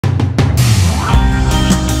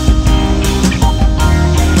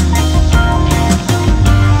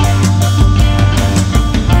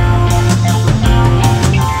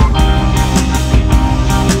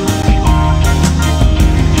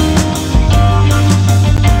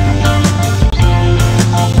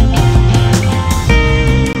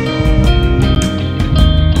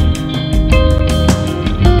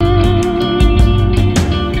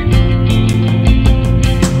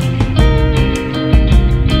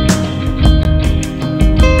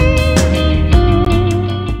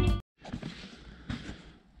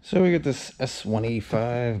So we got this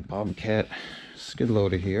S185 bobcat skid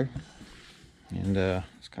loader here, and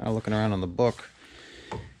it's kind of looking around on the book,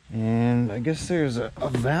 and I guess there's a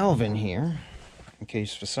valve in here in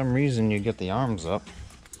case for some reason you get the arms up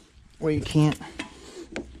where you can't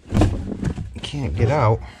get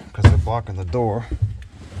out because they're blocking the door.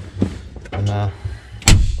 And there's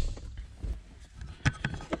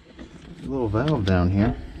a little valve down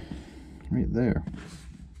here right there.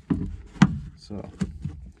 So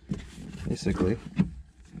basically,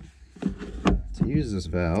 to use this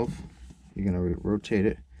valve, you're going to rotate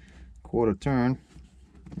it quarter turn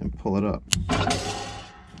and pull it up.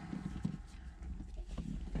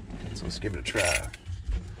 So let's give it a try.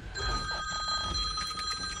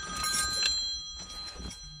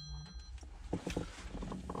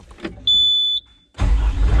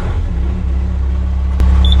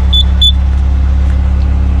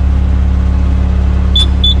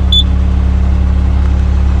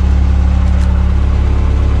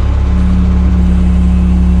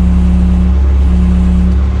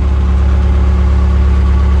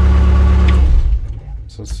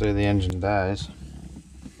 So let's say the engine dies.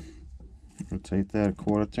 Rotate that a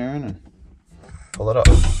quarter turn and pull it up.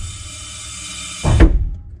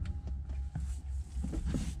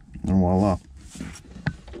 And voila.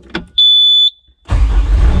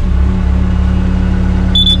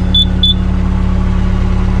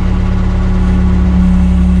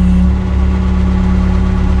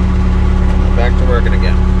 Back to working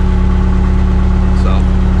again. So,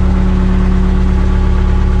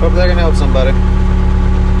 hope that can help somebody.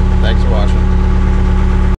 Thanks for watching.